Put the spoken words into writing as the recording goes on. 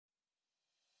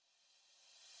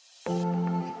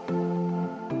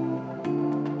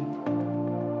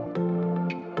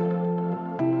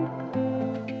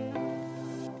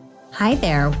Hi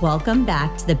there, welcome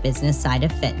back to the business side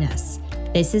of fitness.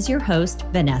 This is your host,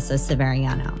 Vanessa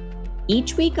Severiano.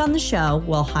 Each week on the show,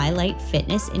 we'll highlight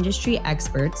fitness industry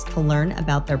experts to learn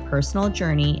about their personal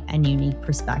journey and unique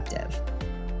perspective.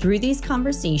 Through these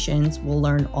conversations, we'll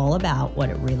learn all about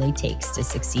what it really takes to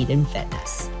succeed in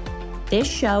fitness. This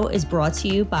show is brought to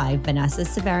you by Vanessa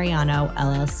Severiano,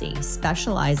 LLC,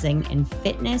 specializing in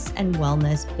fitness and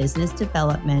wellness business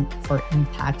development for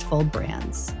impactful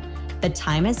brands. The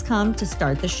time has come to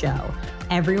start the show.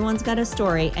 Everyone's got a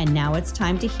story, and now it's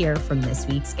time to hear from this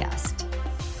week's guest.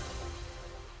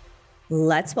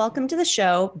 Let's welcome to the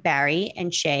show Barry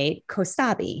and Shay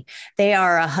Kostabi. They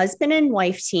are a husband and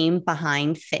wife team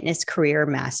behind Fitness Career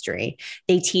Mastery.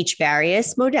 They teach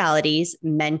various modalities,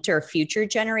 mentor future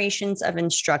generations of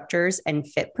instructors and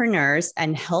fitpreneurs,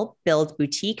 and help build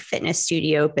boutique fitness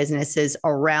studio businesses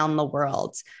around the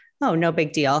world. Oh, no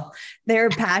big deal.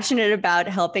 They're passionate about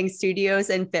helping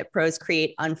studios and fit pros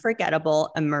create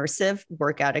unforgettable, immersive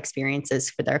workout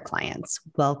experiences for their clients.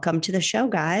 Welcome to the show,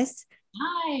 guys.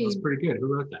 Hi. That was pretty good.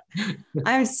 Who wrote that?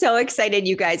 I'm so excited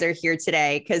you guys are here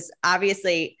today because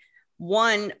obviously,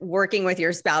 one, working with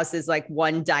your spouse is like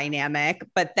one dynamic,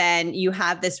 but then you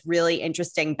have this really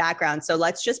interesting background. So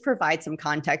let's just provide some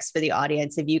context for the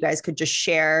audience. If you guys could just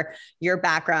share your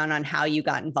background on how you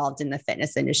got involved in the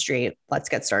fitness industry. Let's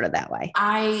get started that way.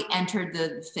 I entered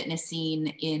the fitness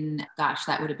scene in,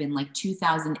 that would have been like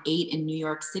 2008 in New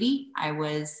York City. I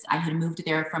had moved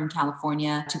there from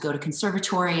California to go to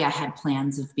conservatory. I had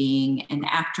plans of being an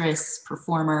actress,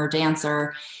 performer,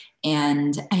 dancer.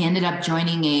 And I ended up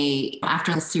joining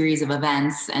after a series of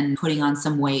events and putting on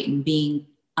some weight and being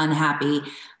unhappy,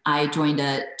 I joined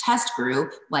a test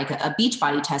group, like a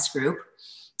Beachbody test group,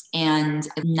 and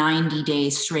 90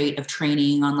 days straight of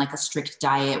training on like a strict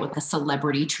diet with a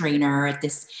celebrity trainer at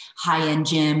this high-end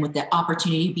gym with the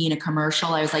opportunity to be in a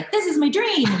commercial. I was like, this is my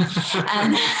dream.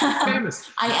 And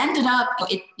I ended up,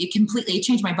 it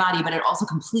changed my body, but it also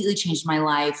completely changed my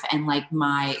life and like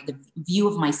the view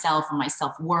of myself and my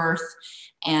self-worth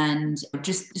and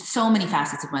just so many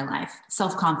facets of my life,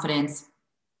 self-confidence.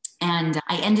 And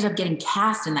I ended up getting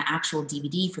cast in the actual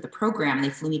DVD for the program. And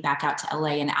they flew me back out to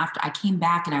LA. And after I came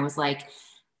back and I was like,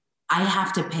 I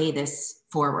have to pay this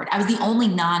forward. I was the only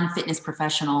non-fitness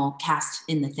professional cast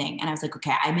in the thing. And I was like,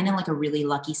 okay, I'm in like a really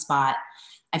lucky spot.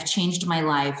 I've changed my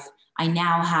life. I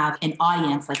now have an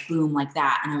audience like boom, like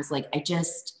that. And I was like, I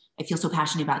feel so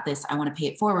passionate about this. I want to pay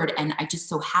it forward. And I just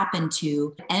so happened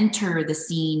to enter the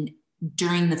scene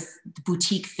during the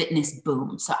boutique fitness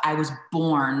boom. So I was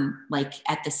born like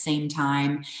at the same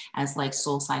time as like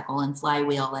SoulCycle and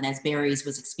Flywheel and as Barry's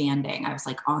was expanding. I was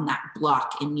like on that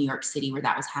block in New York City where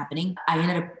that was happening. I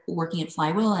ended up working at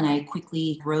Flywheel and I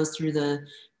quickly rose through the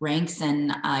ranks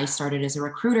and I started as a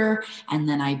recruiter and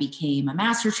then I became a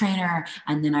master trainer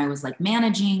and then I was like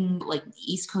managing like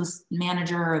East Coast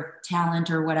manager of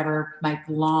talent or whatever my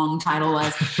long title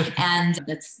was. And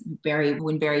that's Barry,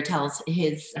 when Barry tells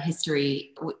his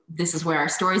history, this is where our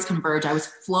stories converge. I was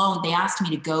flown, they asked me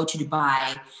to go to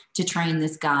Dubai to train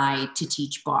this guy to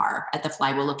teach bar at the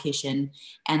Flywheel location.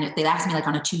 And they asked me like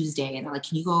on a Tuesday and they're like,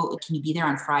 can you be there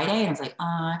on Friday? And I was like,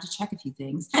 I have to check a few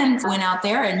things. And went out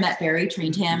there and met Barry,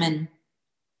 trained him and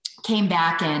came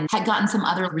back and had gotten some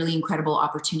other really incredible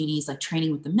opportunities like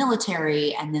training with the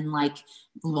military and then like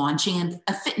launching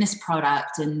a fitness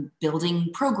product and building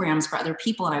programs for other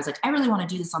people. And I was like, I really want to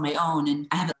do this on my own. And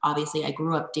I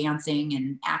grew up dancing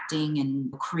and acting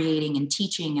and creating and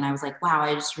teaching. And I was like, wow,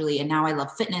 and now I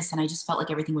love fitness. And I just felt like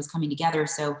everything was coming together.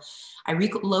 So I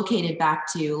relocated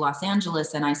back to Los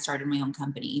Angeles and I started my own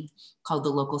company called The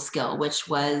Local Skill, which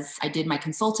was, I did my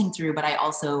consulting through, but I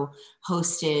also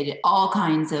hosted all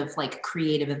kinds of like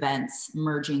creative events,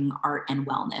 merging art and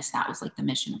wellness. That was like the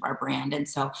mission of our brand. And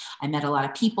so I met a lot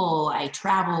of people, I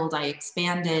traveled, I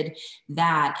expanded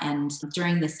that. And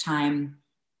during this time,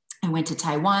 I went to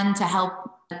Taiwan to help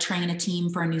train a team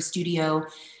for a new studio.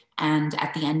 And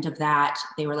at the end of that,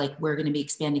 they were like, we're going to be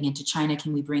expanding into China.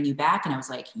 Can we bring you back? And I was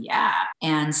like, yeah.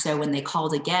 And so when they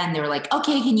called again, they were like,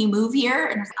 okay, can you move here?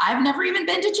 And I was like, I've never even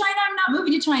been to China. I'm not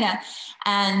moving to China.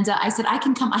 And I said, I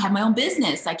can come. I have my own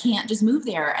business. I can't just move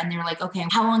there. And they're like, okay,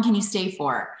 how long can you stay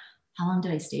for? How long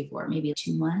did I stay for? Maybe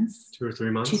 2 months? 2 or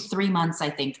 3 months? 3 months, I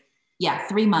think. Yeah,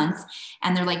 3 months.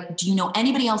 And they're like, do you know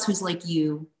anybody else who's like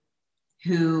you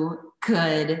who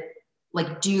could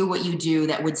like do what you do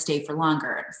that would stay for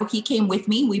longer? So he came with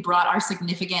me. We brought our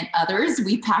significant others.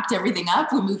 We packed everything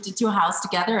up. We moved into a house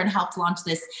together and helped launch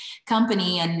this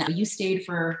company. And you stayed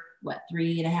for what,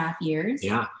 3.5 years?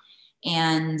 Yeah.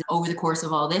 And over the course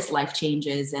of all this, life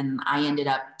changes. And I ended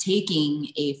up taking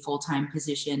a full-time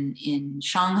position in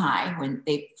Shanghai when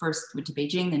they first went to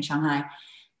Beijing, then Shanghai.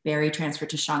 Barry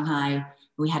transferred to Shanghai.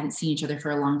 We hadn't seen each other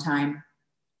for a long time.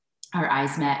 Our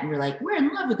eyes met and we're like, we're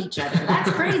in love with each other.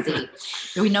 That's crazy.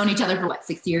 So we've known each other for what,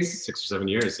 6 years? 6 or 7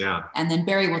 years, yeah. And then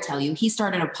Barry will tell you, he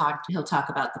started a podcast. He'll talk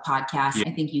about the podcast. Yeah.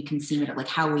 I think you can see it, like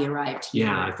how we arrived here.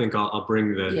 Yeah, I think I'll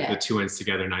bring the two ends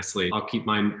together nicely. I'll keep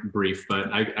mine brief, but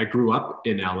I grew up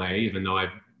in LA, even though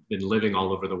I've been living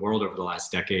all over the world over the last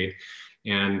decade.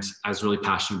 And I was really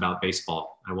passionate about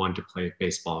baseball. I wanted to play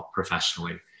baseball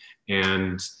professionally.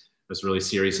 And I was really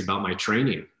serious about my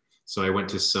training. So I went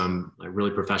to some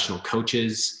really professional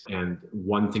coaches, and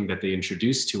one thing that they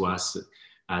introduced to us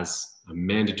as a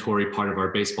mandatory part of our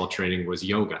baseball training was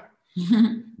yoga.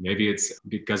 Maybe it's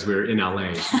because we're in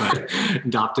LA, but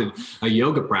adopted a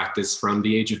yoga practice from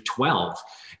the age of 12.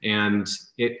 And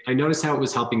I noticed how it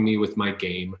was helping me with my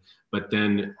game, but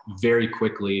then very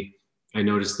quickly I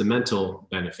noticed the mental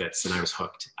benefits and I was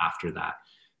hooked after that.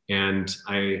 And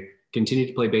I continued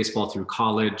to play baseball through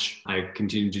college. I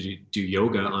continued to do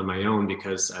yoga on my own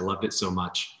because I loved it so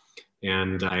much.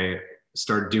 And I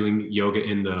started doing yoga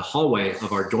in the hallway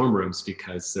of our dorm rooms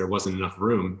because there wasn't enough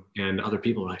room. And other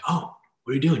people were like, oh,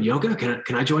 what are you doing, yoga? Can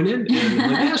I join in? And I'm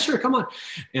like, yeah, sure, come on.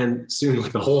 And soon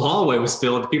the whole hallway was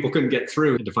filled. People couldn't get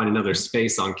through. I had to find another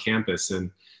space on campus.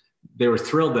 And they were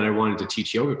thrilled that I wanted to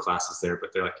teach yoga classes there,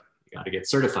 but they're like, you got to get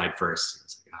certified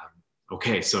first.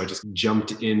 Okay, so I just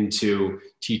jumped into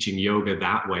teaching yoga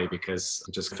that way because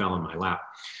it just fell in my lap.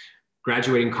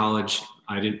 Graduating college,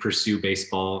 I didn't pursue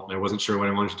baseball. I wasn't sure what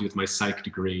I wanted to do with my psych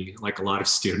degree, like a lot of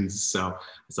students. So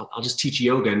I'll just teach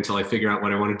yoga until I figure out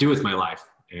what I want to do with my life.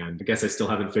 And I guess I still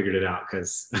haven't figured it out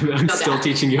because I'm still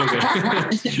teaching yoga.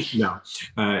 No,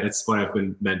 it's what I've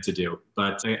been meant to do.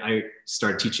 But I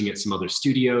started teaching at some other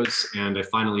studios, and I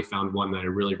finally found one that I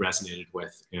really resonated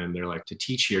with. And they're like, to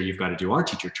teach here, you've got to do our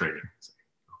teacher training.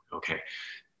 Okay.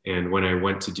 And when I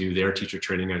went to do their teacher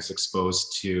training, I was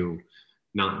exposed to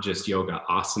not just yoga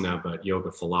asana, but yoga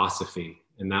philosophy.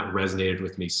 And that resonated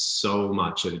with me so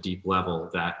much at a deep level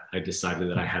that I decided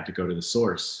that I had to go to the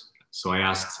source. So I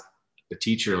asked the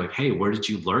teacher, like, hey, where did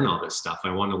you learn all this stuff?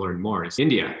 I want to learn more. It's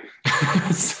India.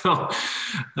 So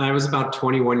I was about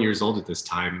 21 years old at this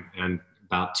time. And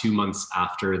about 2 months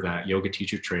after that yoga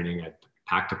teacher training, I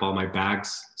packed up all my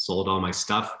bags, sold all my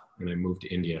stuff, and I moved to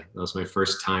India. That was my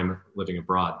first time living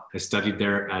abroad. I studied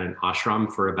there at an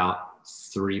ashram for about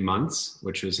 3 months,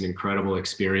 which was an incredible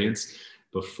experience.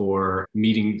 Before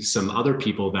meeting some other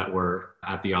people that were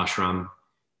at the ashram,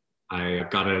 I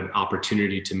got an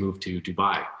opportunity to move to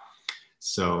Dubai.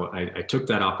 So I took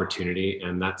that opportunity,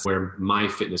 and that's where my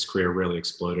fitness career really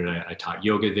exploded. I taught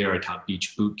yoga there. I taught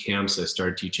beach boot camps. I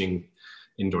started teaching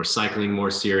indoor cycling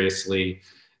more seriously.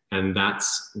 And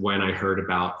that's when I heard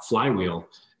about Flywheel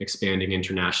expanding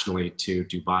internationally to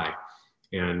Dubai.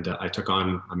 And I took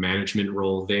on a management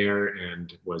role there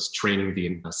and was training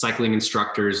the cycling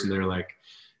instructors. And they're like,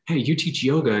 hey, you teach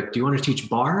yoga. Do you want to teach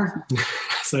bar?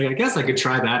 So I guess I could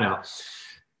try that out.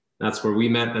 That's where we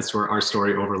met. That's where our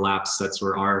story overlaps. That's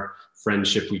where our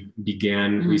friendship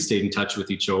began. Mm-hmm. We stayed in touch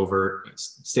with each other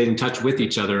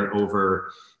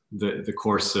over the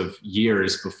course of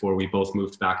years before we both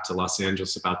moved back to Los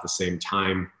Angeles about the same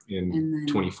time in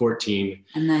 2014.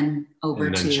 And then over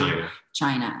to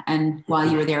China. And while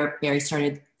you were there, Barry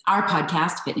started our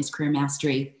podcast, Fitness Career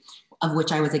Mastery, of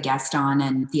which I was a guest on,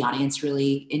 and the audience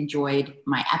really enjoyed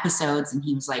my episodes. And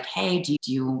he was like, hey, do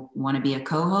you want to be a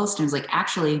co-host? And I was like,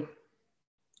 actually,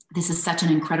 this is such an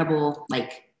incredible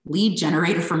lead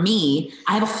generator for me.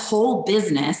 I have a whole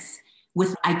business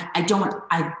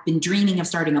I've been dreaming of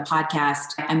starting a podcast.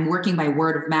 I'm working by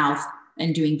word of mouth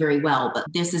and doing very well, but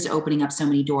this is opening up so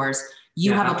many doors.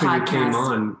 You have a podcast. You came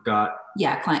on,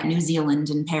 client New Zealand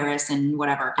and Paris and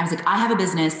whatever. I was like, I have a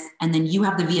business, and then you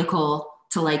have the vehicle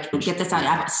to get this out.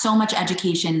 I have so much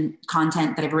education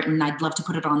content that I've written. I'd love to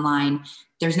put it online.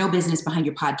 There's no business behind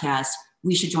your podcast.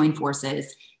 We should join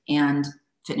forces. And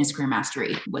Fitness Career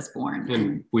Mastery was born.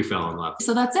 And we fell in love.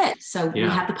 So that's it. So we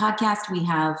have the podcast, we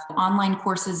have online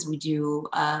courses, we do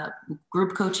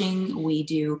group coaching, we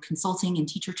do consulting and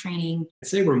teacher training. I'd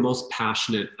say we're most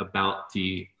passionate about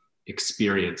the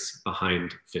experience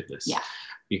behind fitness. Yeah.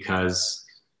 Because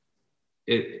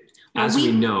as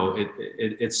we know,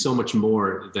 it's so much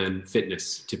more than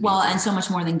fitness to people. Well, and so much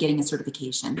more than getting a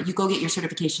certification. You go get your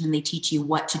certification and they teach you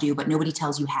what to do, but nobody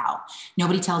tells you how.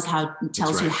 Nobody tells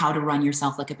you how to run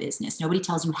yourself like a business. Nobody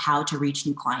tells you how to reach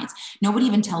new clients. Nobody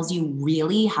even tells you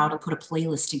really how to put a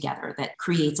playlist together that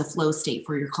creates a flow state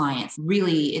for your clients.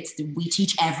 Really, we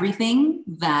teach everything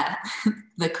that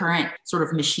the current sort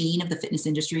of machine of the fitness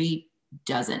industry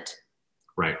doesn't.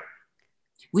 Right.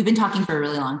 We've been talking for a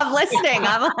really long time. I'm listening.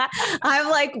 I'm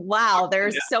like, wow,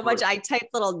 there's so much. I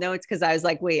typed little notes because I was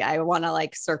like, wait, I want to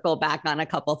like circle back on a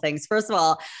couple things. First of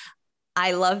all,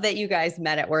 I love that you guys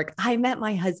met at work. I met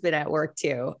my husband at work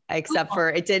too, except for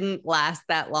it didn't last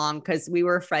that long because we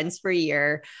were friends for a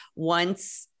year.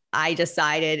 Once I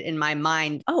decided in my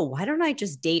mind, oh, why don't I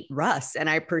just date Russ? And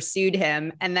I pursued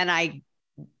him. And then I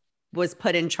was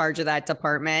put in charge of that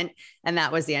department. And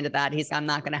that was the end of that. I'm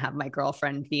not going to have my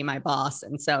girlfriend be my boss.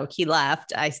 And so he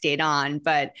left, I stayed on,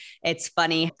 but it's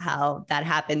funny how that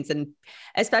happens. And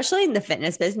especially in the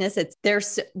fitness business,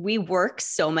 we work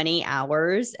so many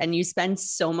hours and you spend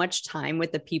so much time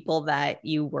with the people that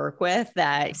you work with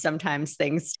that sometimes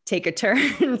things take a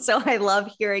turn. So I love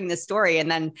hearing the story.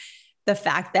 And then the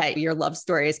fact that your love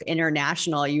story is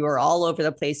international, you are all over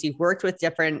the place. You've worked with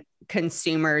different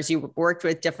consumers, you worked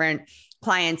with different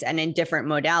clients and in different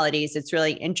modalities. It's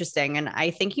really interesting. And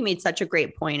I think you made such a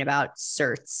great point about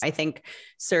certs. I think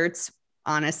certs,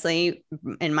 honestly,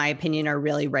 in my opinion, are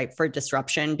really ripe for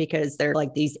disruption because they're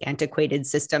like these antiquated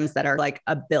systems that are like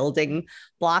a building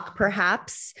block,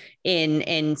 perhaps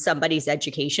in somebody's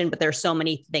education, but there's so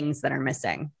many things that are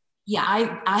missing. Yeah,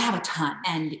 I have a ton.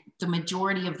 And the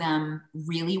majority of them,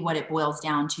 really what it boils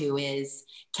down to is,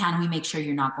 can we make sure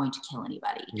you're not going to kill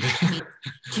anybody?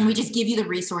 Can we just give you the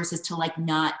resources to like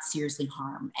not seriously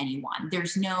harm anyone?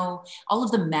 There's all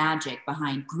of the magic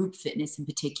behind group fitness in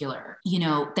particular,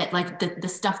 that like the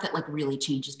stuff that like really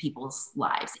changes people's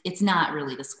lives. It's not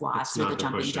really the squats or the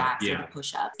jumping jacks or the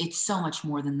push-ups. It's so much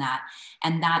more than that.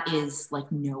 And that is like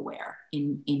nowhere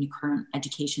in current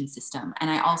education system. And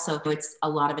a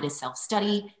lot of it is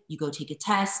self-study. You go take a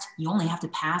test, you only have to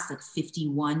pass like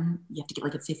 51, you have to get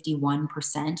like a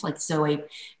 51%. Like, so I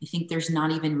think there's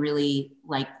not even really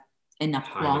like enough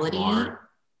quality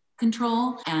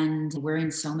control. And we're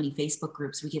in so many Facebook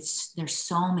groups. There's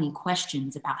so many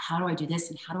questions about how do I do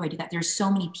this and how do I do that? There's so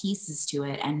many pieces to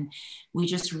it. And we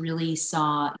just really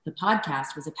saw the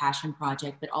podcast was a passion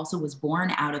project, but also was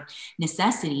born out of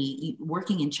necessity.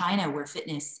 Working in China where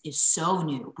fitness is so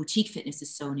new, boutique fitness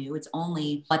is so new. It's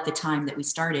only at the time that we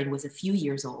started was a few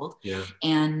years old. Yeah.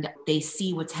 And they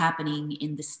see what's happening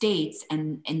in the States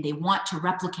and they want to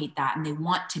replicate that. And they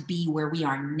want to be where we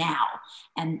are now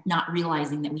and not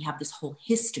realizing that we have this whole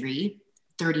history,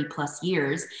 30 plus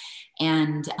years,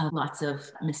 and lots of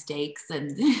mistakes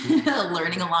and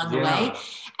learning along the way.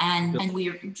 And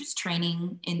we're just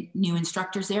training new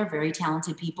instructors there, very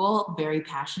talented people, very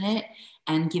passionate,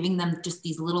 and giving them just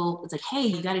these it's like, hey,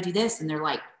 you got to do this. And they're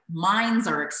like, minds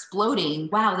are exploding.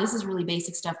 Wow, this is really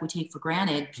basic stuff we take for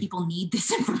granted. People need this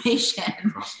information.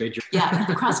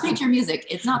 Crossfade your music.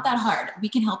 It's not that hard. We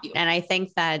can help you. And I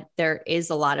think that there is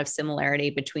a lot of similarity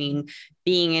between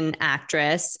being an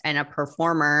actress and a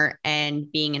performer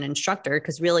and being an instructor,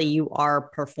 because really you are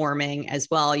performing as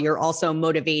well. You're also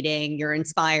motivating, you're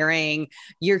inspiring,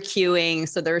 you're cueing.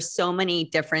 So there's so many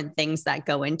different things that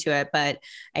go into it. But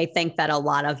I think that a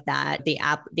lot of that, the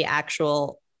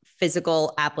actual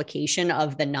physical application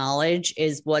of the knowledge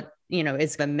is what,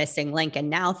 is the missing link. And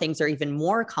now things are even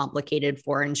more complicated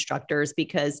for instructors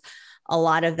because a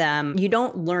lot of them, you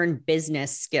don't learn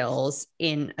business skills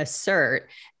in a cert.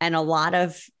 And a lot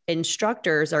of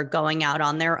instructors are going out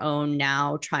on their own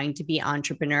now, trying to be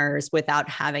entrepreneurs without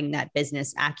having that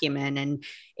business acumen. And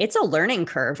it's a learning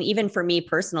curve. Even for me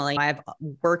personally, I've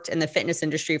worked in the fitness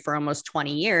industry for almost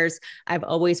 20 years. I've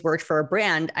always worked for a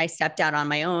brand. I stepped out on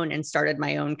my own and started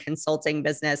my own consulting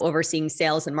business, overseeing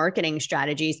sales and marketing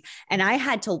strategies. And I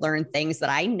had to learn things that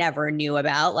I never knew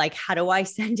about. Like, how do I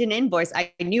send an invoice?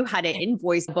 I knew how to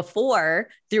invoice before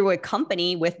through a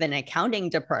company with an accounting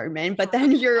department, but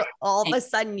then all of a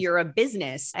sudden you're a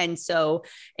business. And so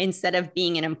instead of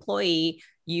being an employee,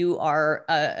 you are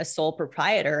a sole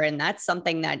proprietor. And that's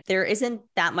something that there isn't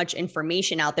that much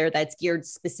information out there that's geared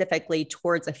specifically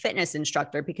towards a fitness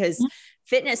instructor, because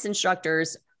fitness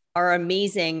instructors are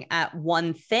amazing at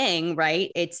one thing, right?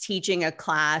 It's teaching a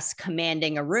class,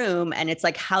 commanding a room. And it's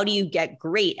like, how do you get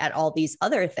great at all these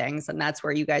other things? And that's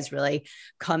where you guys really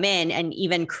come in, and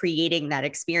even creating that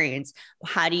experience.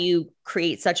 How do you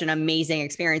create such an amazing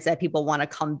experience that people want to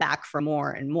come back for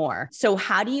more and more? So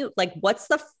how do you, like, what's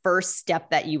the first step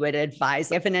that you would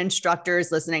advise if an instructor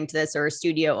is listening to this, or a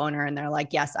studio owner, and they're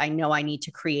like, yes, I know I need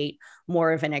to create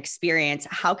more of an experience?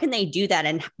 How can they do that?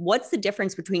 And what's the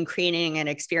difference between creating an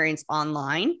experience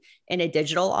online in a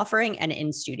digital offering and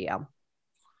in studio?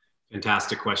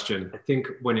 Fantastic question. I think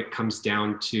when it comes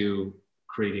down to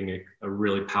creating a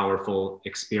really powerful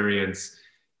experience,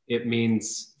 it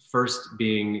means first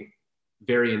being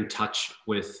very in touch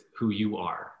with who you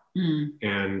are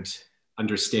and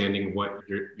understanding what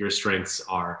your strengths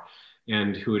are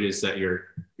and who it is that you're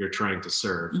trying to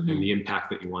serve and the impact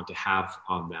that you want to have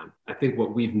on them. I think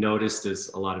what we've noticed is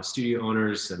a lot of studio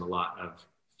owners and a lot of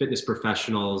fitness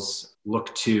professionals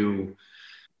look to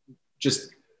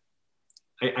just,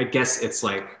 I guess it's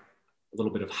like a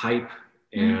little bit of hype,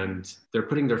 and they're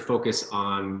putting their focus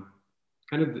on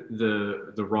kind of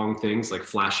the wrong things, like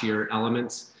flashier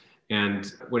elements.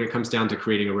 And when it comes down to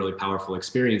creating a really powerful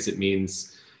experience, it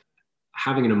means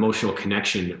having an emotional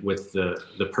connection with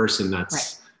the person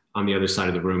that's on the other side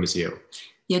of the room as you.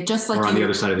 Yeah, just like or on the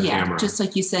other side of the camera. Just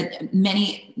like you said,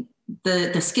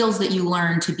 the skills that you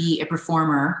learn to be a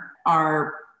performer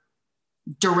are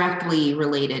directly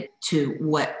related to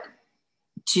what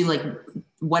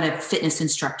a fitness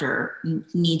instructor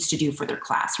needs to do for their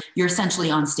class. You're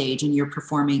essentially on stage and you're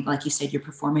performing, like you said, you're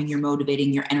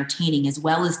motivating, you're entertaining, as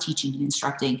well as teaching and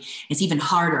instructing. It's even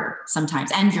harder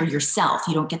sometimes. And you're yourself.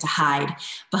 You don't get to hide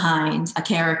behind a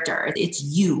character. It's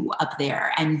you up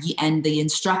there. And the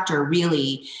instructor,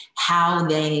 really, how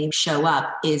they show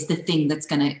up is the thing that's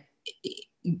going to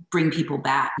bring people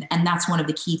back. And that's one of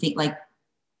the key things, like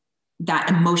that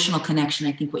emotional connection.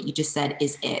 I think what you just said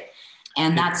is it.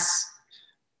 And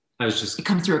it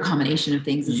comes through a combination of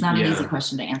things. It's not an easy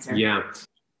question to answer. Yeah.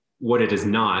 What it is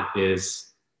not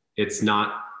is, it's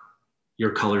not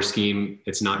your color scheme.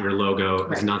 It's not your logo.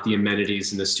 Right. It's not the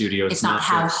amenities in the studio. It's not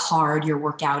how hard your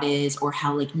workout is or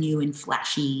how like new and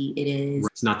flashy it is.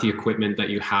 It's not the equipment that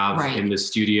you have in the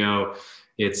studio.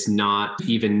 It's not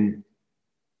even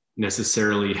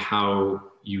necessarily how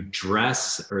you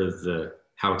dress or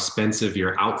how expensive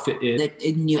your outfit is.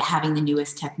 Having the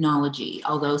newest technology,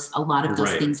 although a lot of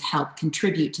those things help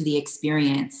contribute to the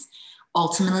experience.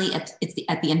 Ultimately, at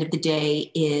the end of the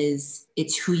day, it's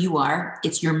who you are,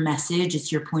 it's your message,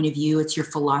 it's your point of view, it's your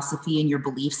philosophy and your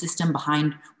belief system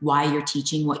behind why you're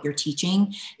teaching what you're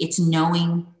teaching. It's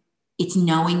knowing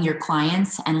your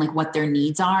clients and like what their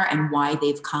needs are and why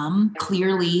they've come.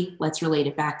 Clearly, let's relate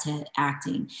it back to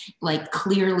acting. Like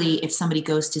clearly, if somebody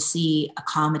goes to see a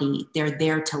comedy, they're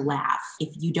there to laugh.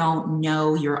 If you don't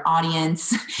know your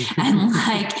audience and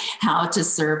like how to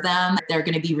serve them, they're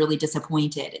going to be really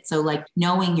disappointed. So like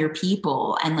knowing your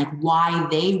people and like why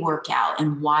they work out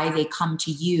and why they come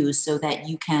to you, so that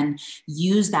you can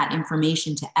use that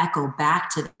information to echo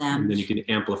back to them. And then you can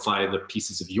amplify the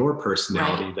pieces of your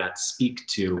personality that speak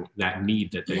to that need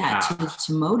that they have.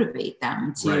 To motivate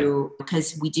them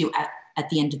because we do at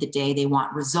the end of the day, they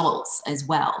want results as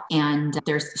well. And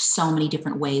there's so many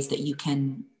different ways that you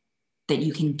can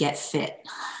get fit.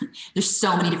 There's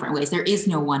so many different ways. There is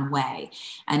no one way.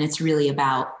 And it really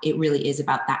is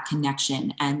about that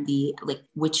connection and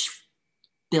which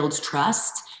builds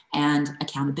trust and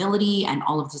accountability and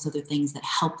all of those other things that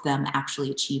help them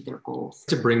actually achieve their goals.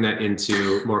 To bring that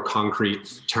into more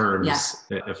concrete terms,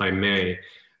 if I may,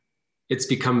 it's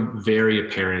become very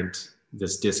apparent,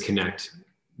 this disconnect,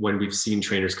 when we've seen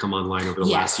trainers come online over the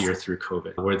last year through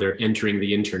COVID, where they're entering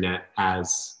the internet and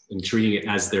treating it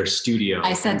as their studio.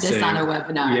 I said this on a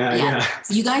webinar.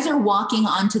 So you guys are walking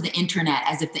onto the internet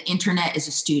as if the internet is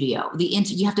a studio.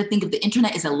 You have to think of the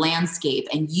internet as a landscape,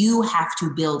 and you have to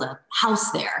build a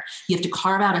house there. You have to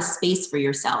carve out a space for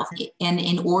yourself. And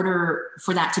in order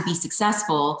for that to be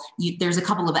successful, there's a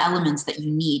couple of elements that you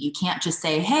need. You can't just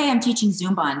say, hey, I'm teaching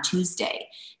Zumba on Tuesday.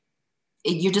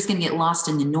 You're just going to get lost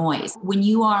in the noise. When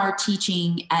you are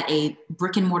teaching at a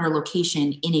brick and mortar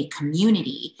location in a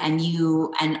community, and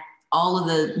all of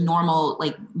the normal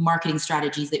like marketing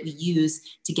strategies that we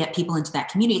use to get people into that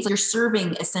community, it's like you're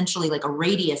serving essentially like a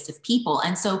radius of people.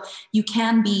 And so you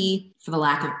can be, for the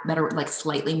lack of better, like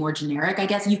slightly more generic, I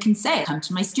guess you can say, come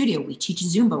to my studio. We teach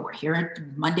Zumba. We're here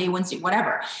at Monday, Wednesday,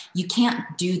 whatever. You can't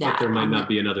do that. But there might not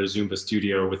be another Zumba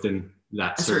studio within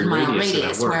that a certain mile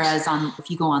radius. So whereas if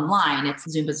you go online, it's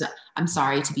Zumba's. I'm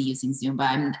sorry to be using Zumba.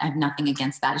 I have nothing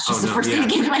against that. It's just the first thing that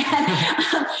came to my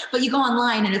head. But you go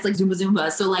online and it's like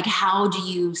Zumba. So like, how do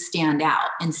you stand out?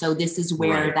 And so this is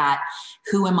where that,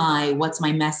 who am I? What's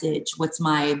my message? What's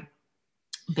my,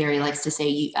 Barry likes to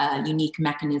say, unique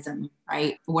mechanism,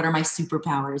 right? What are my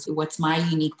superpowers? What's my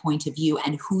unique point of view?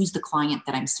 And who's the client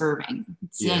that I'm serving?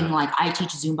 Saying like, I teach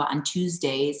Zumba on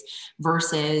Tuesdays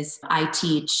versus I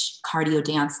teach cardio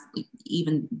dance,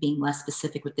 even being less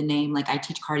specific with the name. Like I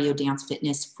teach cardio dance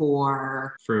fitness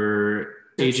for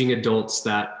aging adults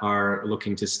that are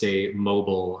looking to stay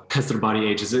mobile as their body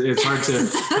ages. It's hard to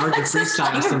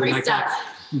freestyle something like that.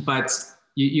 But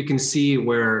you can see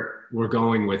where we're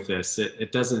going with this.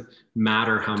 It doesn't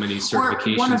matter how many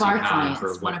certifications one of our you have.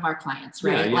 clients, one of our clients,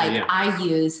 right? I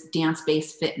use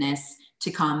dance-based fitness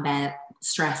to combat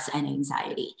stress and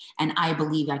anxiety. And I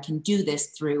believe I can do this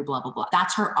through blah, blah, blah.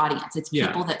 That's her audience. It's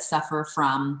people that suffer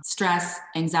from stress,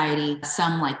 anxiety,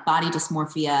 some like body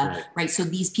dysmorphia, right? So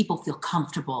these people feel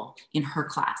comfortable in her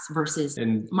class versus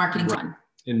marketing one.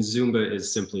 And Zumba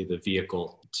is simply the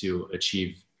vehicle to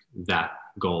achieve that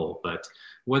goal. But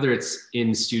whether it's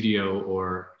in studio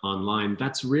or online,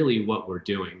 that's really what we're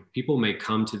doing. People may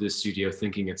come to the studio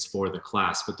thinking it's for the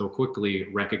class, but they'll quickly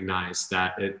recognize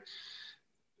that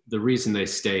the reason they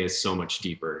stay is so much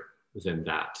deeper than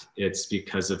that. It's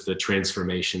because of the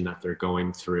transformation that they're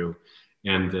going through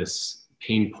and this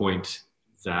pain point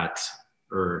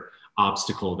or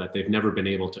obstacle that they've never been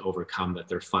able to overcome, that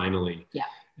they're finally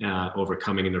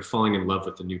overcoming, and they're falling in love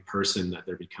with the new person that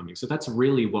they're becoming. So that's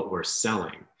really what we're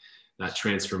selling, that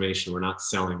transformation. We're not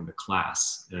selling the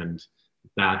class. And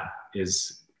that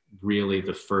is really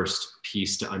the first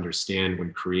piece to understand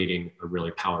when creating a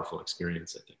really powerful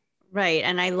experience, I think. Right.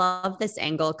 And I love this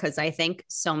angle because I think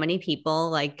so many people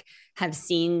like have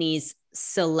seen these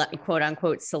quote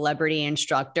unquote celebrity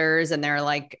instructors and they're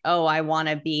like, oh, I want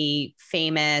to be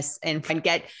famous and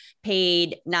get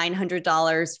paid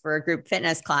 $900 for a group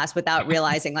fitness class without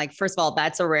realizing, like, first of all,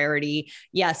 that's a rarity.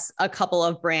 Yes, a couple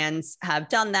of brands have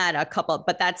done that,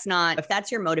 but that's not, if that's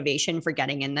your motivation for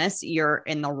getting in this, you're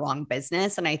in the wrong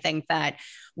business. And I think that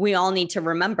we all need to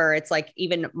remember, it's like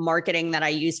even marketing that I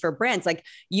use for brands, like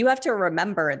you have to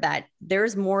remember that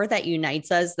there's more that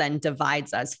unites us than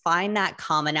divides us. Find that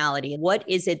commonality. What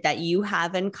is it that you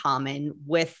have in common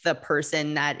with the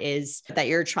person that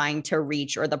you're trying to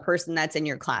reach, or the person that's in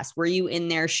your class? Were you in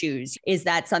their shoes? Is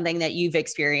that something that you've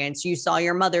experienced? You saw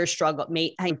your mother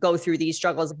go through these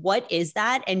struggles. What is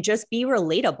that? And just be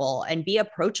relatable and be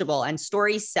approachable, and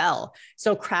stories sell.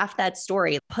 So craft that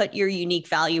story, put your unique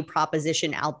value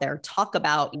proposition out there, talk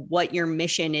about what your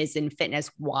mission is in fitness,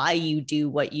 why you do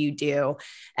what you do,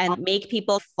 and make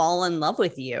people fall in love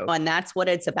with you. And that's what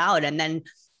it's about. And then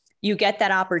you get that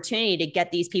opportunity to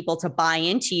get these people to buy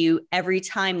into you every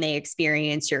time they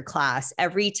experience your class,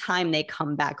 every time they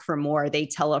come back for more, they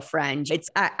tell a friend.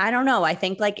 I don't know. I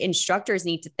think like instructors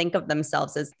need to think of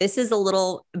themselves as this is a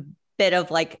little bit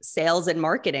of like sales and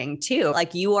marketing too.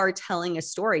 Like you are telling a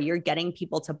story, you're getting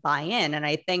people to buy in. And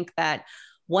I think that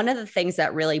one of the things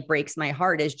that really breaks my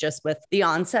heart is just with the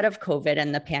onset of COVID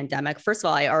and the pandemic. First of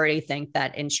all, I already think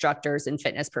that instructors and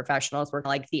fitness professionals were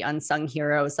like the unsung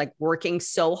heroes, like working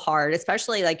so hard,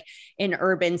 especially like in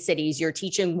urban cities. You're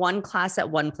teaching one class at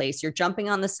one place, you're jumping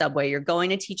on the subway, you're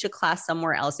going to teach a class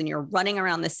somewhere else, and you're running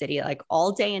around the city like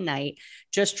all day and night,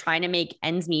 just trying to make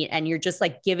ends meet. And you're just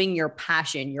like giving your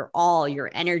passion, your all, your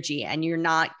energy, and you're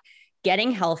not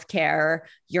getting healthcare,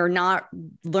 you're not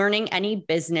learning any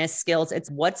business skills.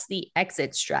 It's what's the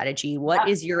exit strategy? What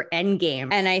is your end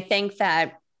game? And I think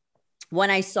that when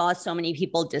I saw so many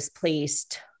people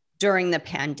displaced during the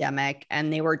pandemic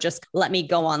and they were just, let me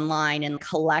go online and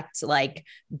collect like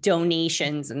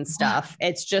donations and stuff,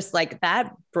 it's just like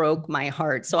that broke my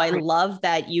heart. So I love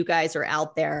that you guys are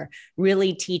out there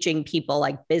really teaching people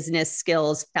like business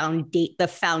skills, the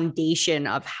foundation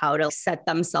of how to set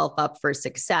themselves up for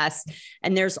success.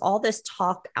 And there's all this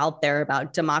talk out there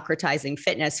about democratizing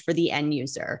fitness for the end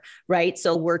user, right?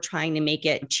 So we're trying to make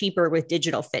it cheaper with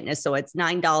digital fitness. So it's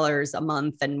 $9 a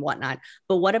month and whatnot.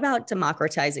 But what about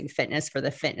democratizing fitness for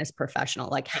the fitness professional?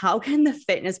 Like, how can the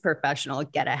fitness professional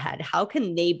get ahead? How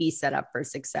can they be set up for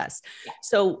success?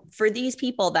 So for these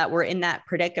people that were in that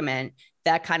predicament,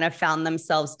 that kind of found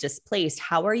themselves displaced,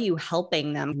 how are you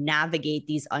helping them navigate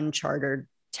these uncharted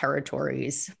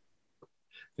territories?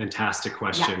 Fantastic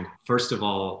question. First of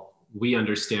all, we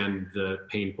understand the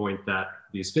pain point that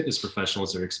these fitness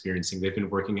professionals are experiencing. They've been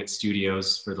working at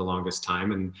studios for the longest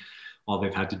time, and all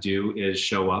they've had to do is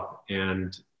show up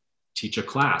and teach a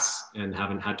class and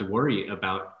haven't had to worry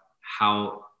about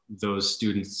how those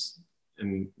students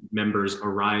and members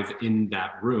arrive in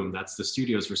that room. That's the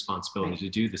studio's responsibility to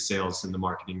do the sales and the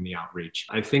marketing and the outreach.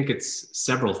 I think it's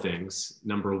several things.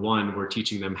 Number one, we're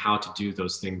teaching them how to do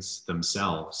those things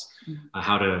themselves,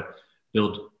 how to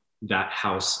build that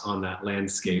house on that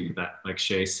landscape that, like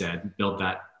Shay said, build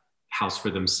that house for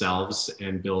themselves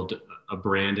and build a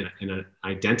brand and an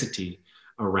identity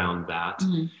around that.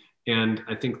 And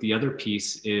I think the other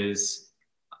piece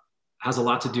has a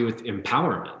lot to do with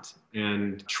empowerment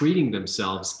and treating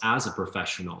themselves as a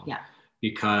professional.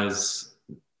 Because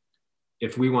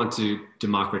if we want to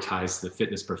democratize the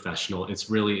fitness professional,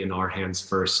 it's really in our hands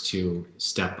first to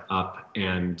step up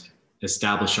and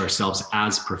establish ourselves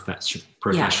as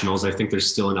professionals. I think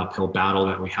there's still an uphill battle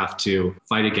that we have to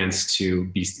fight against to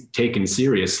be taken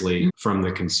seriously from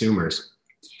the consumers.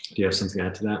 Do you have something to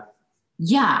add to that?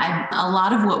 Yeah, a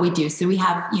lot of what we do. So we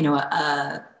have,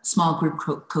 a small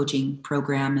group coaching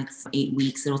program. It's 8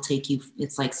 weeks. It'll take you,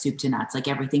 it's like soup to nuts, like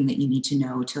everything that you need to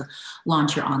know to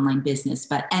launch your online business,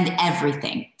 and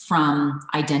everything from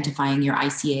identifying your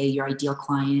ICA, your ideal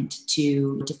client,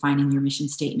 to defining your mission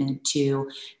statement,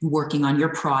 to working on your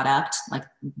product, like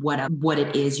what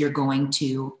it is you're going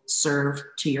to serve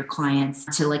to your clients,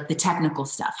 to like the technical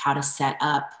stuff, how to set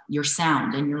up your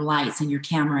sound and your lights and your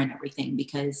camera and everything,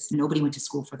 because nobody went to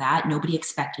school for that. Nobody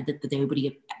expected that they would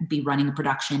be running a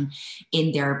production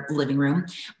in their living room.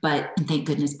 But thank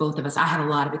goodness, both of us, I have a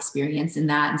lot of experience in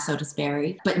that, and so does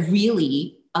Barry. But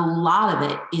really, a lot of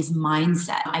it is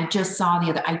mindset. I just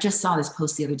saw this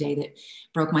post the other day that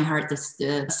broke my heart.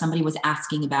 Somebody was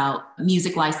asking about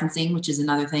music licensing, which is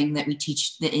another thing that we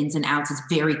teach the ins and outs. Is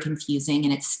very confusing,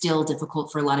 and it's still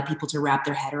difficult for a lot of people to wrap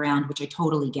their head around, which I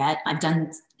totally get. I've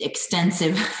done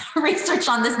extensive research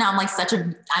on this now.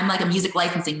 I'm like a music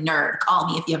licensing nerd. Call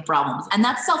me if you have problems. And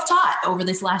that's self-taught over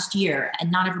this last year.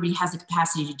 And not everybody has the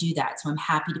capacity to do that. So I'm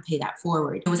happy to pay that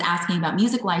forward. I was asking about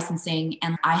music licensing,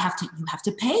 and you have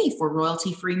to pay for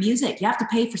royalty-free music. You have to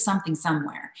pay for something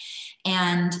somewhere.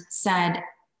 And said,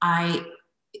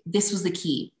 this was the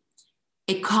key.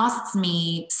 It costs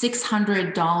me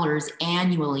 $600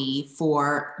 annually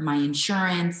for my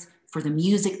insurance, for the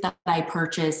music that I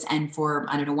purchase, and for,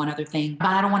 I don't know, one other thing, but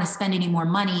I don't want to spend any more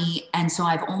money. And so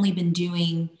I've only been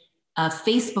doing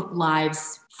Facebook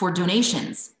Lives for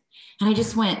donations. And I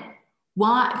just went,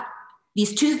 why?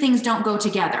 These two things don't go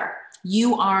together.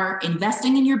 You are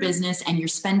investing in your business and you're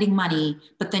spending money,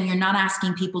 but then you're not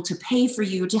asking people to pay for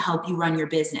you to help you run your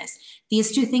business.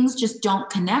 These two things just don't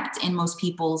connect in most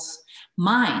people's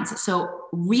minds. So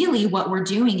really what we're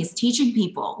doing is teaching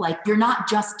people, like, you're not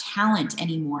just talent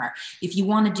anymore. If you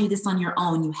want to do this on your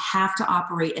own, you have to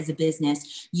operate as a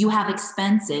business. You have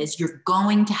expenses. You're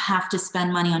going to have to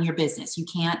spend money on your business. You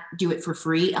can't do it for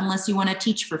free unless you want to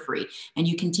teach for free. And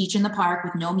you can teach in the park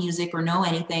with no music or no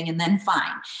anything, and then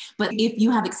fine. But if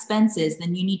you have expenses,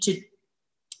 then you need to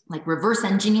like reverse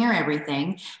engineer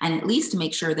everything and at least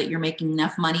make sure that you're making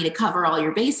enough money to cover all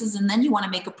your bases. And then you want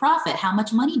to make a profit. How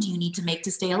much money do you need to make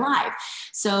to stay alive?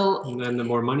 So, and then the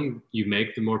more money you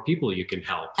make, the more people you can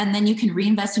help. And then you can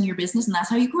reinvest in your business, and that's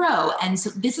how you grow. And so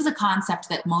this is a concept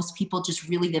that most people just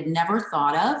really, they've never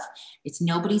thought of. It's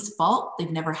nobody's fault.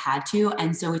 They've never had to.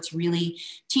 And so it's really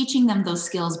teaching them those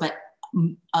skills, but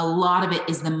a lot of it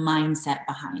is the mindset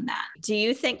behind that. Do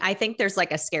you think, I think there's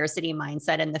like a scarcity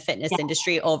mindset in the fitness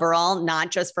industry overall,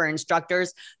 not just for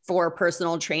instructors, for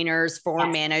personal trainers, for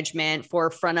management,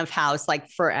 for front of house, like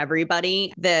for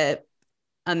everybody. The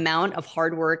amount of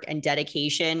hard work and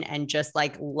dedication and just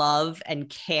like love and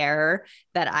care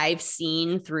that I've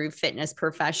seen through fitness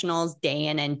professionals day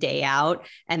in and day out,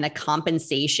 and the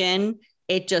compensation,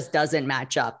 it just doesn't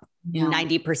match up.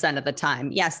 90% of the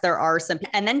time. Yes, there are some,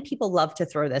 and then people love to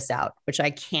throw this out, which I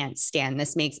can't stand.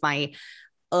 This makes my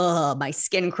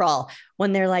skin crawl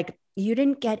when they're like, you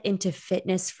didn't get into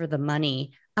fitness for the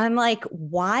money. I'm like,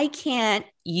 why can't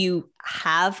you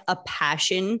have a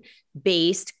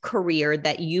passion-based career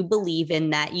that you believe in,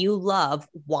 that you love,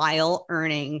 while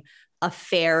earning a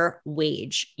fair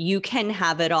wage? You can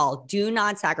have it all. Do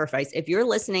not sacrifice. If you're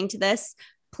listening to this,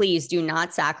 please do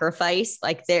not sacrifice.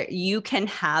 Like, there, you can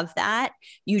have that.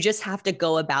 You just have to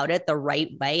go about it the right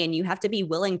way. And you have to be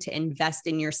willing to invest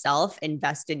in yourself,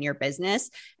 invest in your business,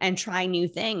 and try new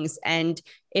things. And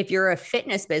if you're a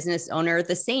fitness business owner,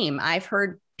 the same. I've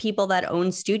heard people that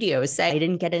own studios say, I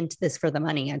didn't get into this for the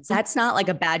money. That's not like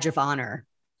a badge of honor.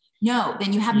 No,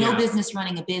 then you have no business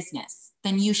running a business.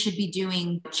 Then you should be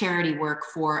doing charity work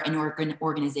for an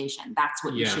organization. That's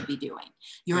what you should be doing.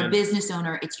 You're a business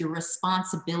owner. It's your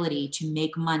responsibility to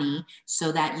make money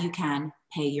so that you can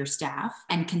pay your staff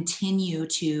and continue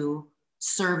to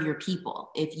serve your people.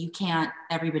 If you can't,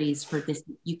 everybody's for this,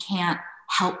 you can't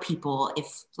help people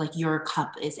if like your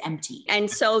cup is empty. And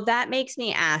so that makes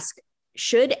me ask,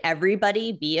 should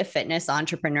everybody be a fitness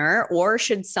entrepreneur, or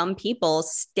should some people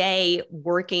stay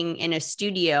working in a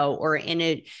studio or in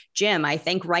a gym? I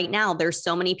think right now there's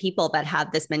so many people that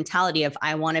have this mentality of,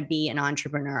 I want to be an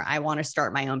entrepreneur. I want to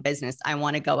start my own business. I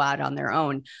want to go out on their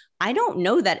own. I don't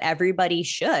know that everybody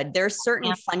should. There's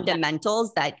certain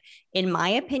fundamentals that, in my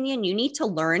opinion, you need to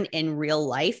learn in real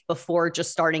life before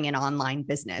just starting an online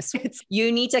business.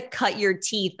 You need to cut your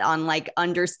teeth on like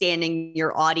understanding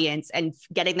your audience and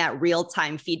getting that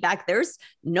real-time feedback. There's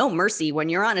no mercy when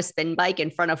you're on a spin bike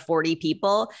in front of 40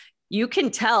 people. You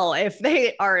can tell if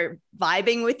they are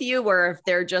vibing with you or if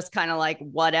they're just kind of like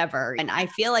whatever. And I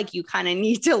feel like you kind of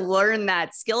need to learn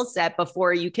that skill set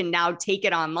before you can now take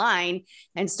it online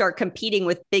and start competing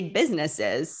with big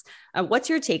businesses. What's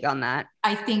your take on that?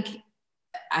 I think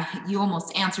you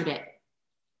almost answered it.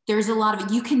 There's a lot of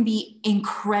it. You can be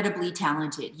incredibly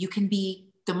talented. You can be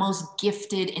the most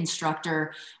gifted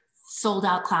instructor, sold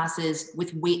out classes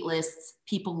with wait lists.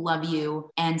 People love you,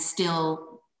 and still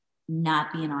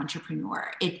not be an entrepreneur.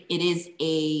 It's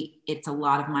a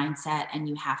lot of mindset, and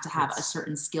you have to have a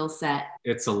certain skill set.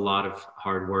 It's a lot of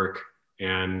hard work,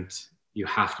 and you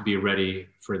have to be ready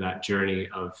for that journey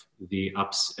of the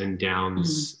ups and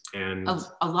downs, and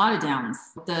a lot of downs.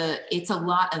 It's a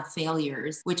lot of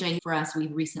failures, which for us,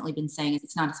 we've recently been saying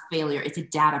it's not a failure, it's a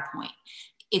data point.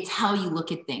 It's how you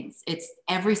look at ththings. It's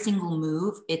every single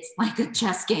move. It's like a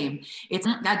chess game. It's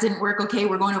that didn't work. Okay,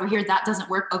 we're going over here. That doesn't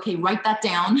work. Okay, write that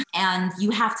down. And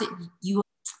you have to,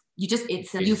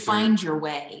 you find your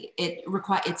way.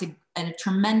 It's a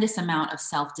tremendous amount of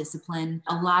self-discipline,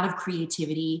 a lot of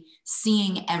creativity,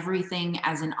 seeing everything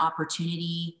as an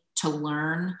opportunity to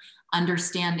learn,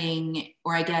 understanding,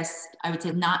 or I guess I would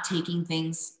say not taking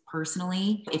things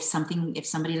personally. If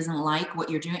somebody doesn't like what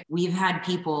you're doing, we've had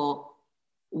people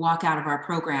walk out of our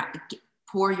program,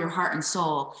 pour your heart and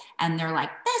soul, and they're like,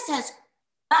 this is,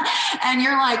 and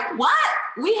you're like, what?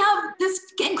 We have this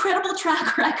incredible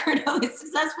track record of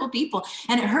successful people,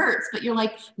 and it hurts, but you're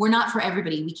like, we're not for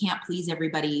everybody. We can't please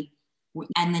everybody.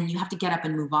 And then you have to get up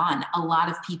and move on. A lot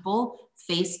of people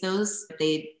face those,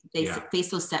 face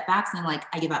those setbacks, and they're like,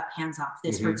 I give up, hands off.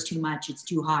 This hurts too much. It's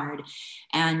too hard.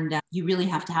 And you really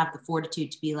have to have the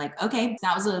fortitude to be like, okay,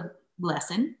 that was a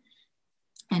lesson,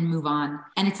 and move on.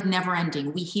 And it's never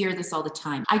ending. We hear this all the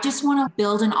time. I just want to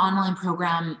build an online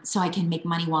program so I can make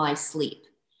money while I sleep.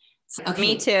 Okay.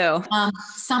 Me too.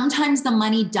 Sometimes the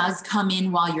money does come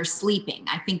in while you're sleeping.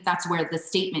 I think that's where the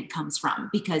statement comes from,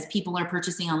 because people are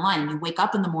purchasing online, and you wake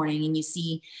up in the morning and you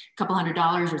see a couple $100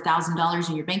 or $1,000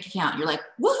 in your bank account. You're like,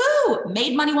 woohoo,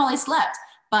 made money while I slept.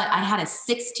 But I had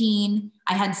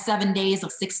 7 days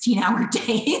of 16-hour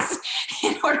days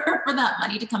in order for that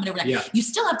money to come in overnight. Yeah. You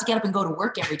still have to get up and go to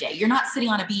work every day. You're not sitting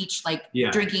on a beach,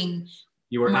 drinking.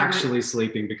 You were actually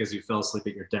sleeping because you fell asleep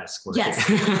at your desk. Yes.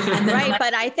 Right.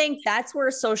 But I think that's where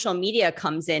social media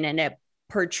comes in, and it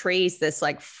portrays this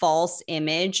like false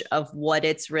image of what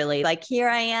it's really like. Here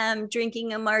I am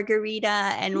drinking a margarita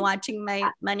and watching my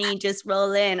money just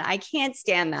roll in. I can't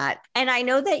stand that. And I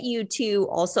know that you two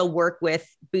also work with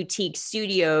boutique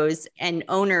studios and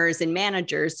owners and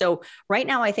managers. So right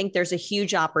now, I think there's a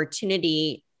huge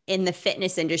opportunity in the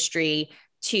fitness industry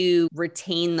to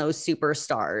retain those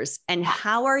superstars. And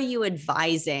how are you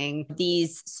advising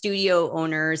these studio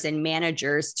owners and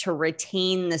managers to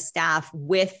retain the staff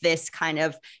with this kind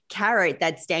of carrot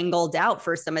that's dangled out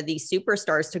for some of these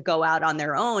superstars to go out on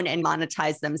their own and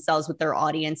monetize themselves with their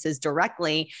audiences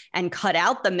directly, and cut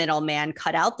out the middleman,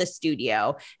 cut out the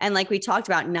studio? And like we talked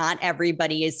about, not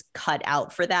everybody is cut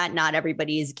out for that. Not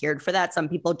everybody is geared for that. Some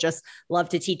people just love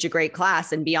to teach a great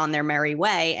class and be on their merry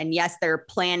way. And yes, they're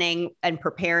planning and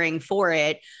preparing for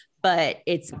it, but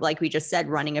it's like we just said,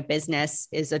 running a business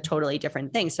is a totally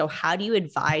different thing. So how do you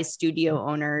advise studio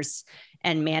owners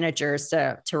and managers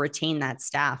to retain that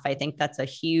staff? I think that's a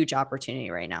huge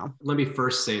opportunity right now. Let me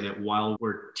first say that while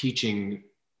we're teaching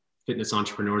fitness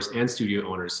entrepreneurs and studio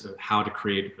owners how to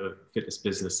create a fitness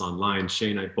business online, Shay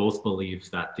and I both believe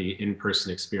that the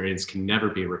in-person experience can never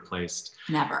be replaced.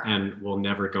 Never. And will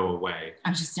never go away.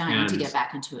 I'm just dying to get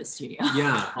back into a studio.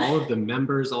 Yeah, all of the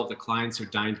members, all of the clients are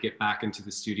dying to get back into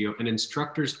the studio, and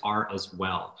instructors are as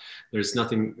well. There's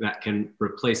nothing that can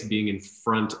replace being in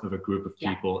front of a group of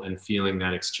people and feeling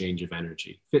that exchange of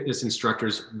energy. Fitness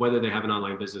instructors, whether they have an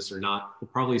online business or not, will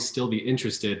probably still be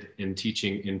interested in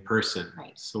teaching in person.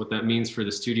 Right. So what that means for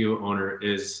the studio owner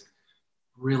is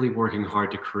really working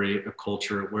hard to create a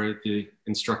culture where the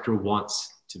instructor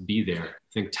wants to be there.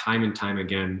 I think time and time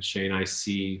again, Shay and I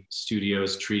see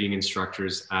studios treating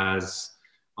instructors as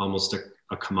almost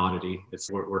a commodity.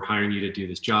 We're hiring you to do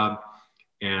this job,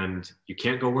 and you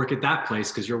can't go work at that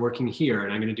place because you're working here,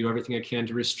 and I'm going to do everything I can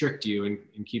to restrict you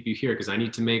and keep you here because I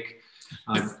need to make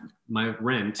my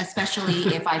rent.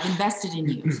 Especially if I've invested in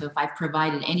you. So if I've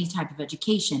provided any type of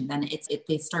education, then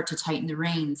they start to tighten the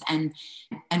reins. And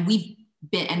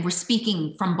we're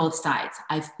speaking from both sides.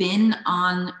 I've been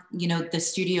on, the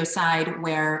studio side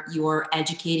where you're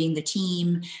educating the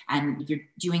team and you're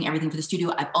doing everything for the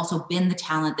studio. I've also been the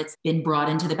talent that's been brought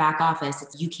into the back office.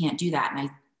 You can't do that.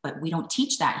 But we don't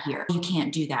teach that here. You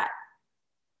can't do that.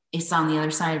 It's on the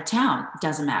other side of town. It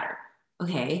doesn't matter.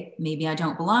 Okay, maybe I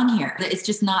don't belong here. It's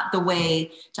just not the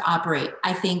way to operate.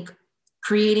 I think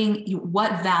creating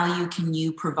what value can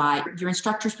you provide? Your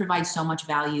instructors provide so much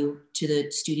value to the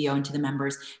studio and to the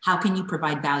members. How can you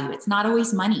provide value? It's not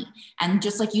always money. And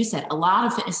just like you said, a lot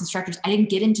of fitness instructors, I didn't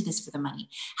get into this for the money.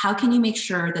 How can you make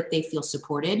sure that they feel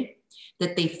supported,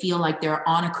 that they feel like they're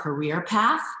on a career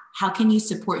path? How can you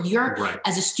support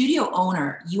as a studio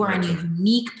owner, you are in a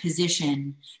unique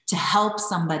position to help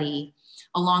somebody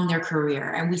along their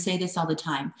career. And we say this all the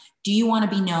time. Do you want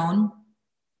to be known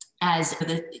as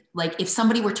if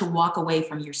somebody were to walk away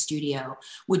from your studio,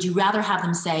 would you rather have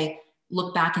them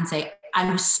look back and say, I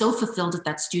was so fulfilled at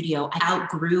that studio. I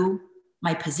outgrew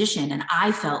my position and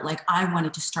I felt like I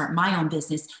wanted to start my own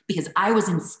business because I was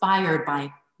inspired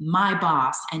by my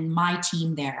boss and my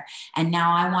team there. And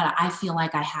now I feel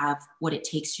like I have what it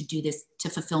takes to do this, to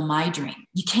fulfill my dream.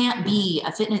 You can't be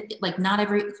a fitness,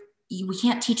 we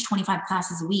can't teach 25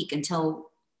 classes a week until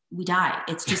we die.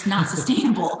 It's just not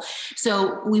sustainable.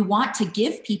 So we want to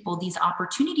give people these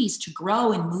opportunities to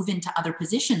grow and move into other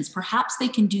positions. Perhaps they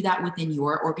can do that within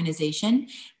your organization.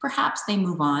 Perhaps they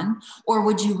move on. Or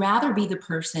would you rather be the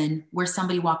person where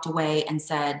somebody walked away and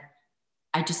said,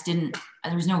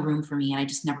 there was no room for me and I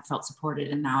just never felt supported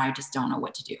and now I just don't know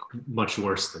what to do. Much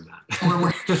worse than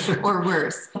that. or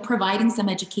worse. Providing some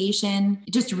education,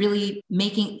 just really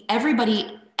making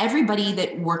everybody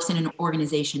that works in an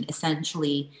organization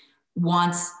essentially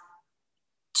wants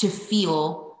to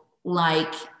feel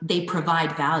like they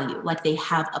provide value, like they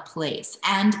have a place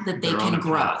and that they can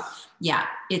grow. Path. Yeah,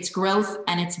 it's growth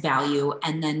and it's value.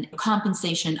 And then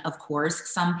compensation, of course.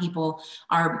 Some people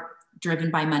are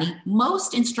driven by money.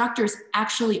 Most instructors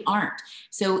actually aren't.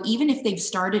 So even if they've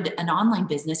started an online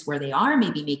business where they are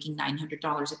maybe making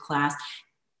 $900 a class,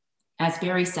 as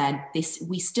Barry said,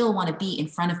 we still want to be in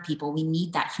front of people. We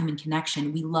need that human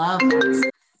connection. We love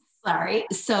Sorry.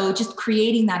 So just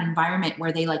creating that environment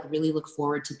where they really look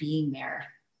forward to being there.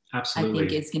 Absolutely. I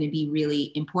think is going to be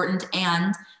really important,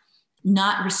 and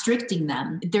not restricting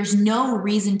them. There's no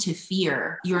reason to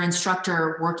fear your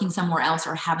instructor working somewhere else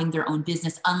or having their own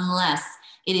business unless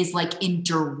it is in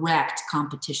direct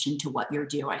competition to what you're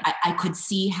doing. I could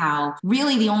see how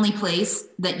really the only place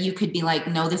that you could be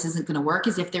no, this isn't going to work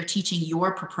is if they're teaching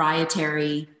your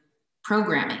proprietary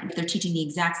programming. If they're teaching the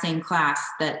exact same class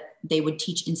that they would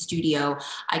teach in studio,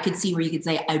 I could see where you could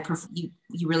say,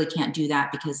 you really can't do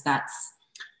that because that's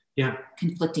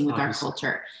conflicting with our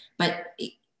culture. But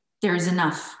there's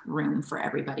enough room for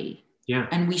everybody. Yeah.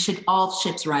 And all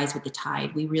ships rise with the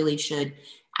tide. We really should,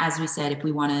 as we said, if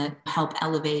we want to help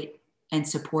elevate and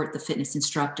support the fitness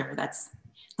instructor, that's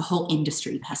the whole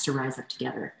industry has to rise up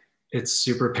together. It's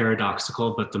super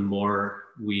paradoxical, but the more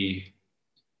we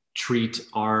treat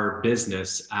our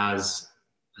business as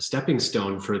a stepping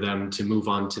stone for them to move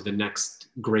on to the next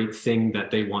great thing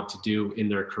that they want to do in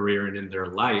their career and in their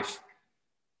life,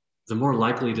 the more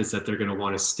likely it is that they're going to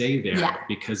want to stay there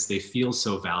because they feel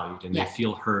so valued and they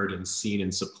feel heard and seen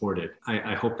and supported.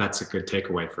 I hope that's a good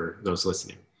takeaway for those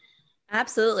listening.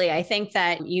 Absolutely. I think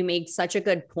that you make such a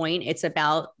good point. It's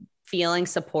about feeling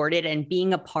supported and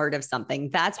being a part of something.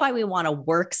 That's why we want to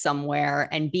work somewhere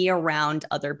and be around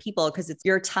other people, because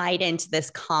you're tied into this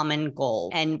common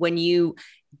goal. And when you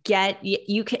have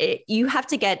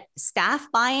to get staff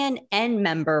buy-in and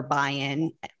member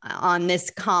buy-in on this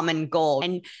common goal.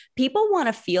 And people want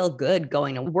to feel good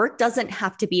going to work. Doesn't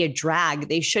have to be a drag.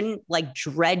 They shouldn't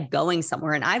dread going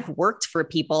somewhere. And I've worked for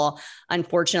people,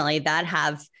 unfortunately, that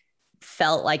have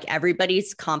felt like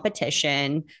everybody's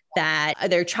competition, that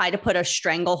they're trying to put a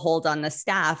stranglehold on the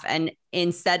staff. And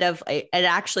instead of, it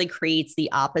actually creates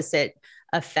the opposite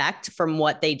effect from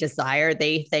what they desire.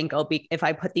 They think, if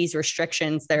I put these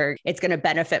restrictions there, it's going to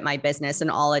benefit my business. And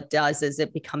all it does is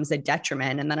it becomes a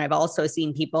detriment. And then I've also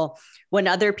seen people, when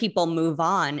other people move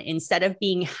on, instead of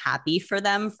being happy for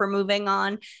them for moving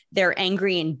on, they're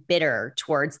angry and bitter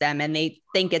towards them. And they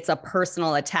think it's a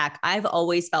personal attack. I've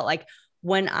always felt like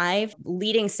when I've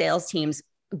leading sales teams,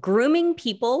 grooming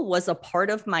people was a part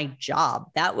of my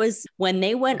job. That was when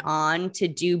they went on to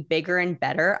do bigger and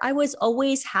better. I was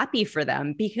always happy for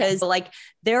them because like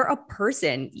they're a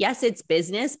person. Yes, it's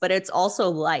business, but it's also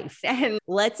life. And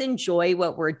let's enjoy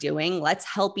what we're doing. Let's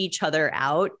help each other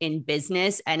out in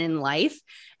business and in life.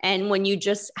 And when you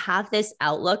just have this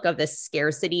outlook of the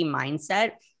scarcity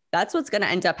mindset, that's what's going to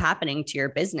end up happening to your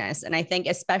business. And I think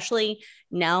especially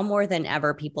now more than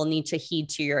ever, people need to heed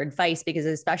to your advice, because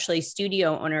especially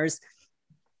studio owners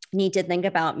need to think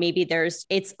about maybe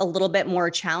it's a little bit more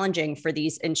challenging for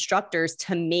these instructors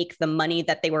to make the money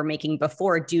that they were making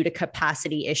before due to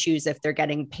capacity issues if they're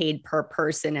getting paid per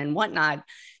person and whatnot.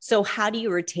 So how do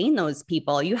you retain those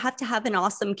people? You have to have an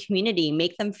awesome community,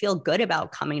 make them feel good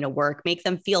about coming to work, make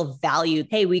them feel valued.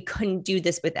 Hey, we couldn't do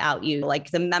this without you.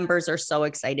 Like the members are so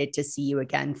excited to see you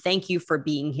again. Thank you for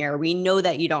being here. We know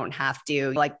that you don't have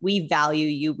to. Like we value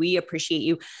you. We appreciate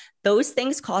you. Those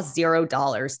things cost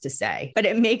 $0 to say, but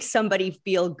it makes somebody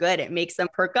feel good. It makes them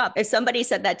perk up. If somebody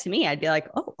said that to me, I'd be like,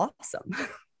 oh, awesome.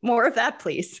 More of that,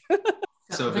 please.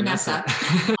 So Vanessa,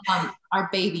 our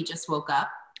baby just woke up.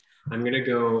 I'm going to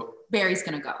go. Barry's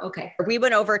going to go. Okay. We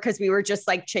went over because we were just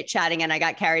like chit chatting and I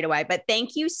got carried away, but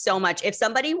thank you so much. If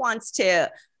somebody wants to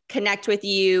connect with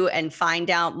you and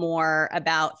find out more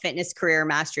about Fitness Career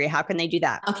Mastery, how can they do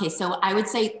that? Okay, so I would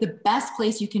say the best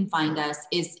place you can find us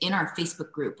is in our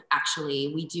Facebook group.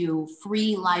 Actually, we do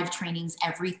free live trainings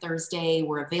every Thursday.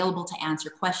 We're available to answer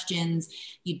questions.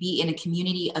 You'd be in a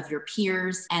community of your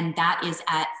peers, and that is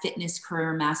at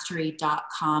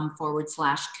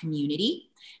fitnesscareermastery.com/community.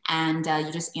 And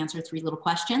you just answer 3 little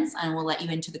questions and we'll let you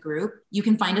into the group. You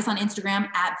can find us on Instagram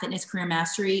at Fitness Career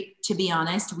Mastery. To be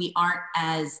honest, we aren't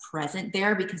as present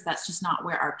there because that's just not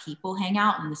where our people hang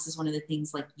out. And this is one of the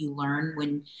things like you learn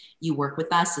when you work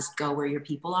with us is go where your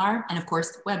people are. And of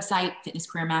course, the website, Fitness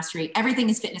Career Mastery, everything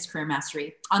is Fitness Career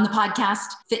Mastery. On the podcast,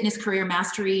 Fitness Career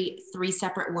Mastery, 3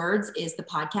 separate words is the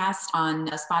podcast on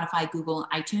Spotify, Google,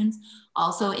 and iTunes.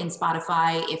 Also in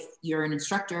Spotify, if you're an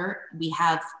instructor, we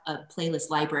have a playlist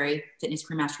library, Fitness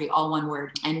Career Mastery, all one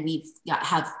word. And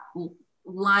have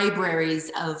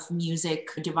libraries of music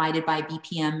divided by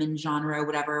BPM and genre,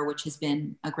 whatever, which has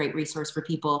been a great resource for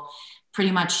people.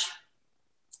 Pretty much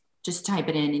just type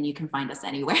it in and you can find us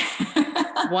anywhere.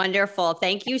 Wonderful.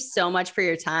 Thank you so much for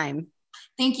your time.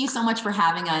 Thank you so much for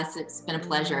having us. It's been a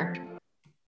pleasure.